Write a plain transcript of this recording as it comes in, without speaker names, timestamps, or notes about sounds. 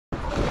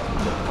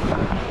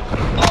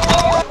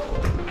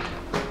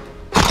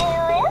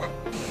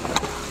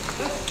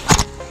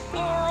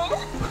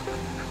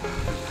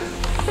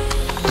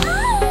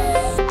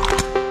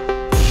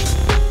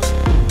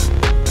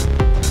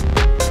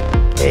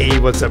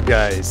What's up,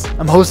 guys?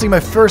 I'm hosting my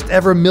first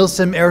ever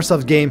Milsim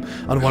Airsoft game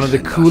on one of the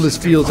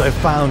coolest fields I've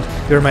found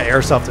during my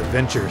Airsoft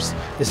adventures.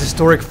 This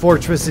historic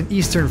fortress in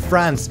eastern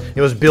France.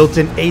 It was built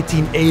in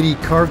 1880,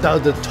 carved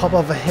out the top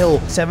of a hill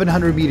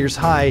 700 meters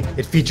high.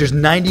 It features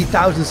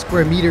 90,000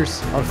 square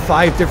meters on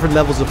 5 different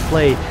levels of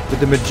play,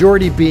 with the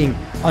majority being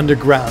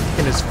underground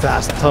in its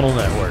vast tunnel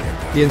network.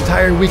 The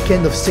entire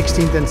weekend of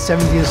 16th and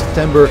 17th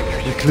September,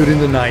 including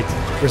the night.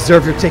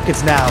 Reserve your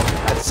tickets now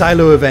at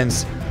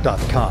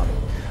siloevents.com.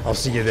 I'll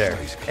see you there.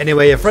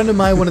 Anyway, a friend of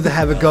mine wanted to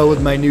have a go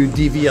with my new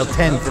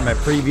DVL-10 from my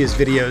previous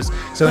videos,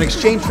 so in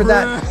exchange for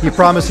that, he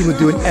promised he would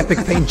do an epic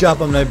paint job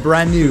on my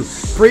brand new,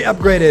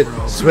 pre-upgraded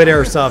Sweat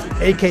Airsoft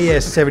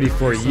AKS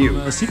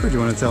 74U. A secret you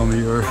want to tell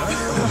me, or?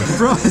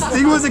 Bro, this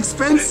thing was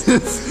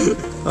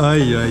expensive!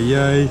 Ay, ay,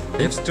 ay.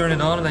 You have to turn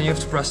it on and then you have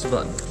to press the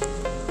button.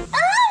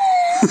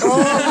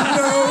 Oh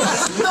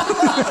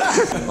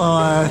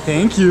no!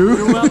 Thank you.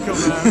 You're welcome,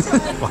 man.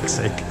 Fuck's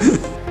sake.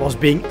 Whilst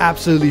being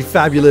absolutely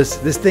fabulous,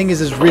 this thing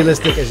is as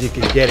realistic as you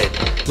can get it.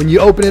 When you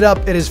open it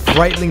up, it is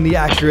frighteningly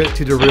accurate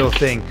to the real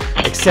thing,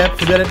 except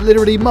for that it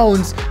literally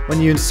moans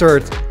when you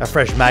insert a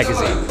fresh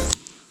magazine.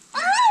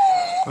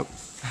 Oh,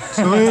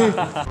 sorry.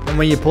 And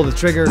when you pull the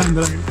trigger, And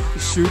the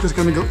shoot is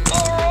gonna go.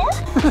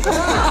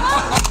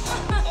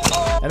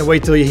 and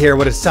wait till you hear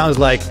what it sounds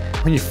like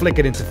when you flick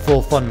it into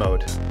full fun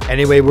mode.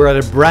 Anyway, we're at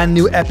a brand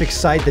new epic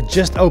site that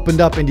just opened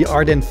up in the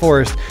Ardennes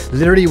forest,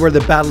 literally where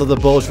the Battle of the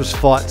Bulge was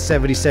fought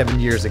 77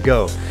 years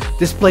ago.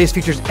 This place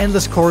features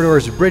endless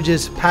corridors,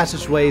 bridges,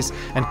 passageways,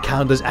 and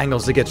countless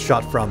angles to get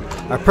shot from.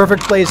 A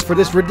perfect place for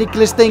this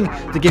ridiculous thing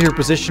to give your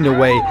position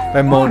away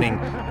by moaning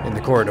in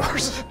the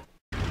corridors.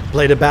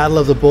 Play the Battle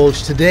of the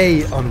Bulge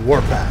today on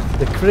Warpath,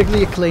 the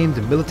critically acclaimed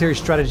military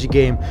strategy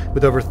game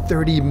with over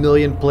 30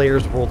 million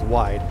players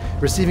worldwide,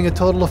 receiving a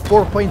total of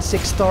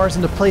 4.6 stars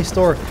in the Play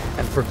Store,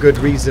 and for good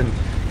reason.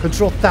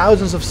 Control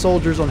thousands of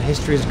soldiers on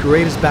history's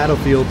greatest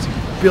battlefields,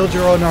 build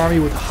your own army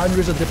with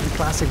hundreds of different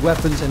classic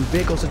weapons and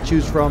vehicles to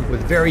choose from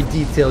with very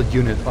detailed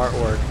unit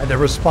artwork. And the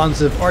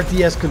responsive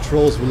RTS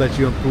controls will let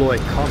you employ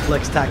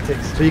complex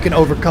tactics so you can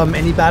overcome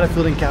any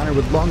battlefield encounter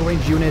with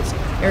long-range units,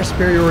 air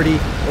superiority,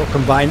 or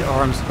combined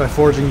arms by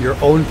forging your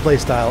own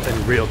playstyle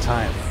in real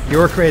time.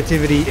 Your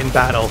creativity in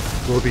battle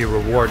will be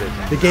rewarded.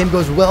 The game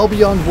goes well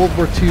beyond World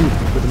War II,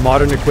 with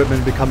modern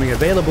equipment becoming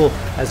available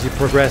as you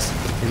progress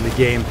in the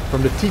game,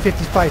 from the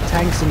T-55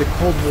 tanks in the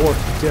Cold War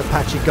to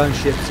Apache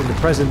gunships in the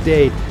present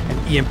day and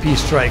EMP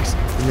strikes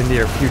in the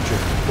near future.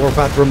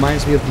 Warpath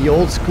reminds me of the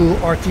old school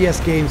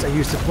RTS games I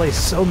used to play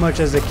so much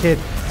as a kid,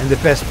 and the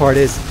best part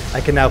is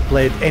I can now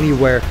play it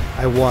anywhere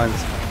I want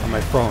on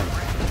my phone,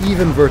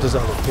 even versus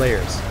other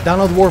players.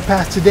 Download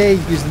Warpath today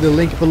using the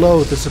link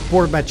below to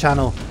support my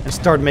channel and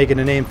start making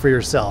a name for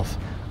yourself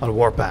on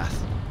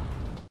Warpath.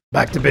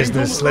 Back to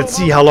business. Let's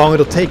see how long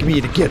it'll take me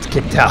to get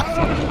kicked out.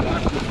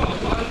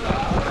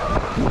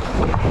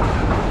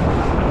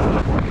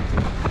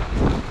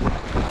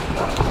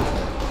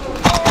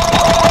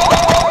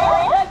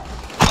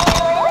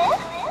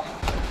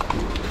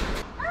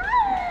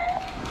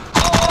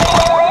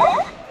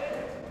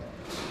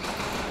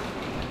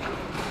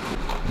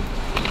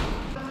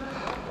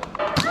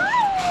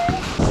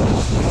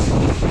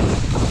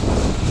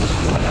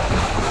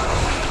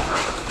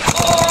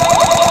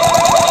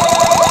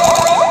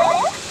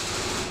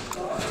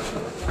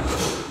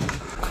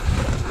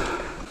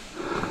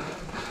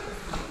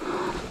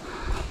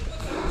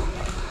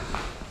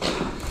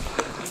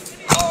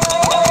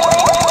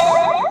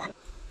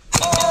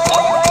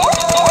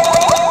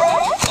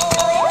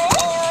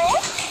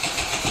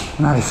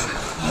 Nice.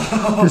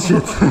 Good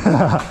shit.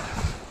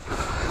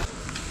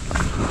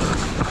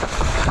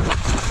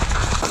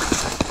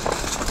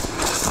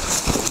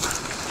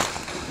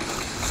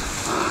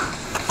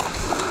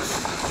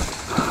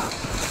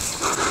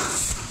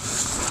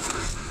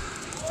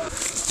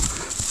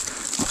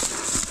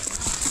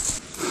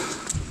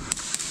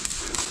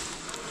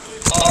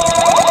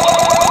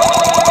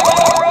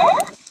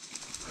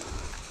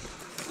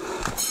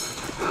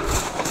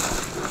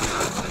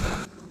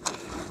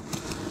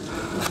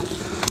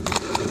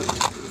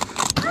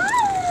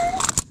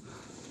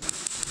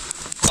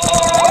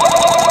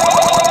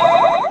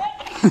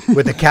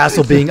 With the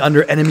castle being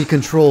under enemy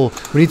control,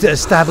 we need to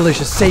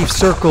establish a safe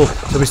circle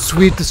so we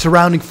sweep the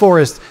surrounding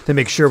forest to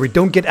make sure we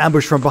don't get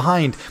ambushed from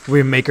behind when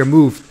we make our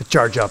move to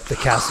charge up the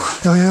castle.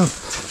 Yo, yo.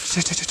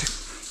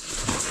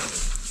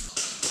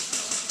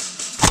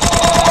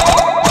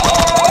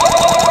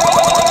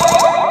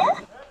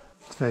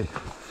 Stay.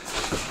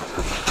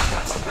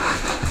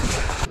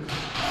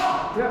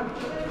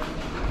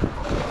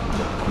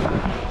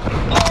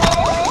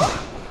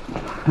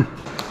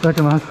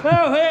 Lekker, maat.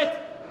 Oh, hit!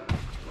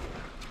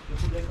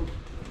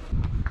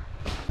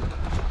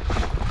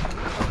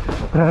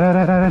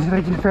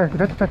 Red, ver.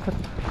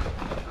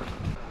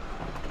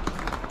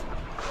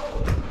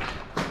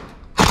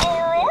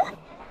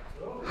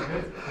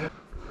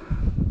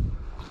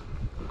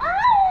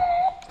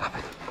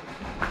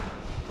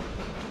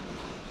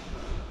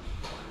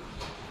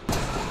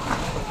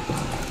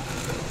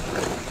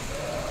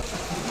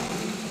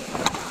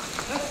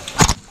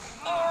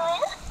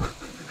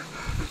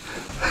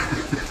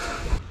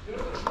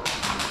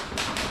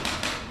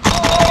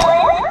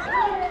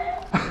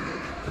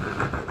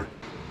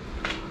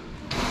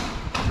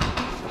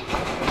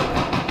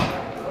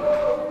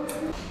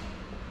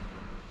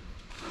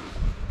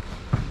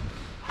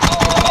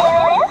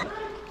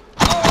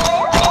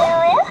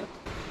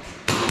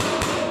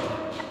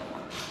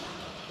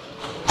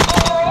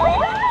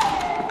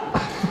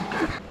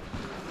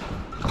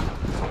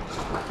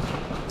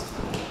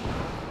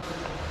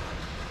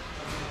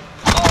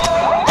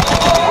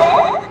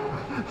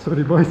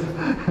 Sorry, boys.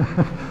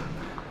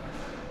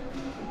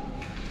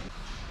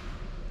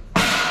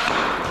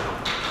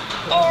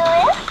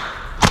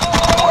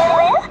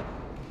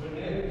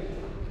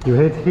 You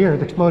hit here,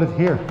 it exploded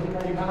here.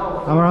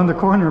 I'm around the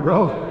corner,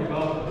 bro.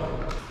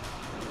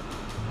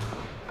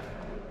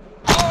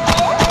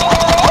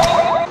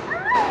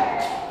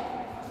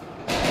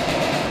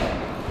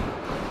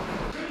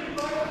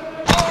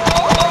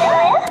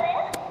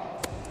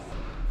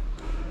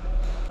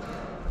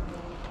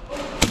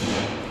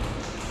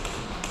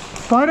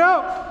 Find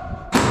out!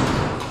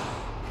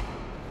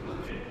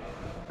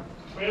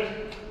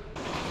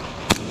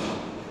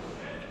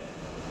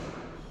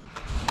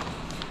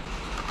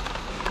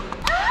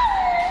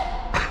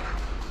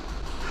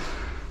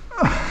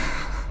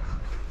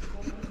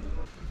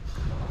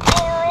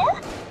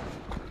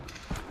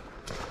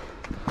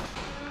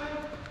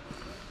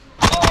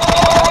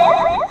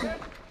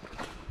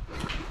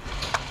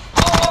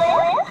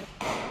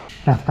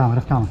 Left down,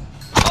 left down.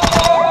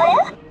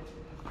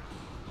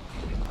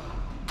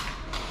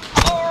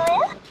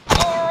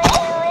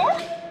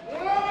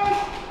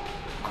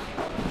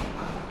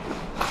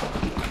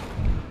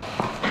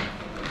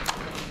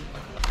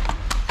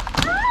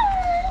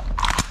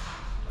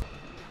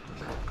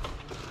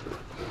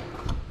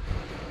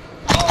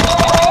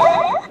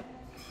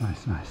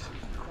 Nice, nice.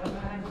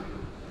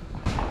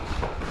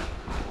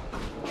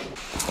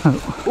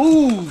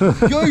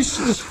 Oeh,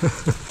 jezus!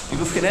 Ik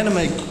hoef geen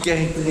anime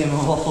character in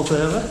mijn waffel te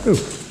hebben.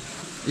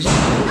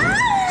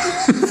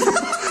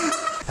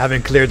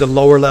 Having cleared the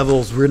lower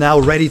levels, we're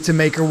now ready to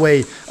make our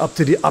way up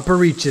to the upper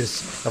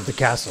reaches of the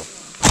castle.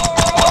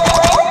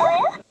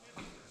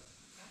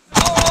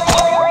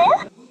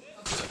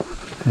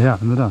 Ja,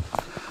 inderdaad.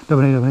 Daar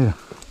beneden, daar beneden.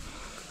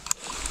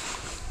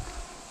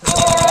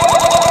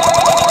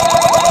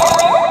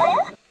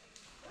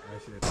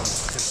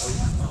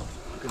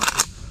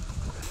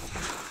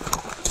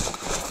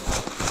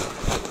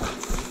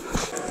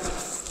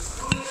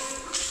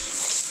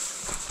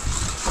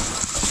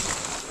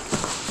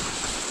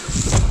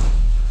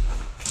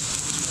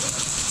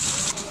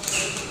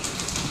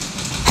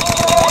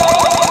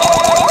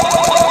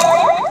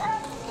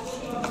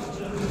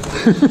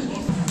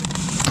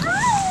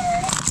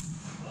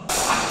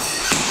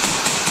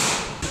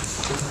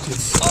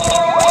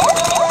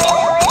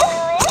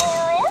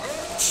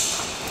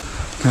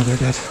 No, they're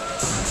dead.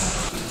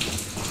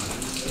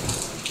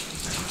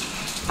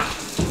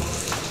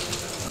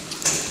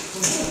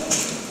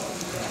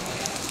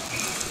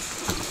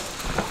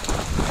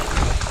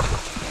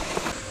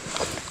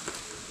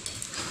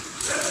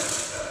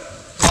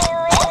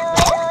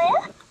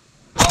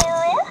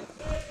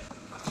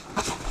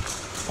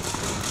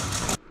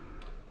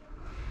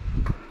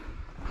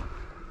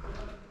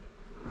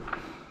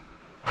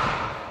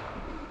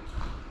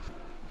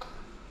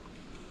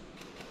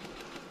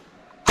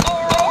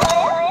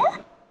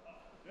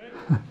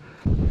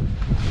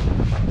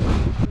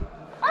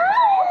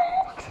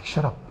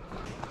 Shut up.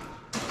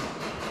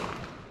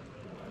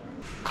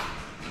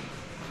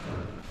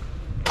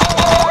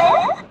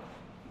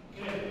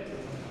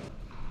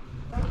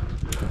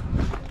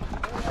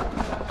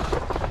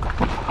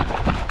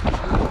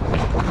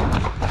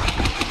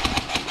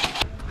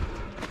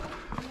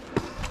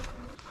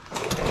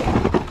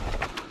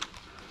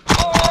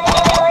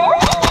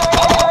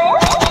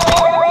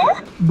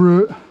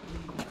 Bruh.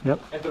 Yep.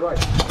 At the right.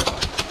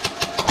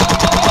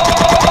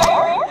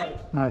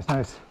 Nice,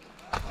 nice.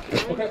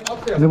 Okay,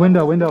 upstairs. The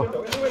window, window.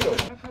 In the window.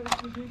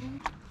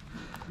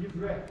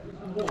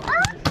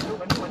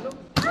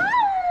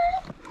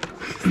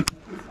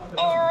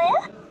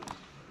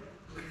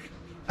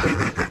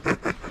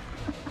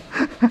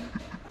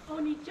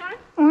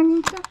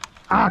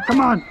 Ah,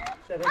 come on.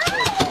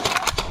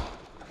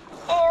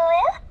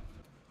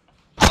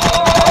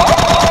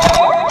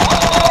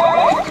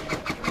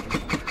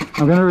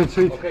 I'm gonna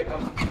retreat. Okay,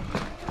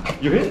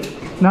 you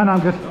hit? No, no, I'm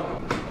good.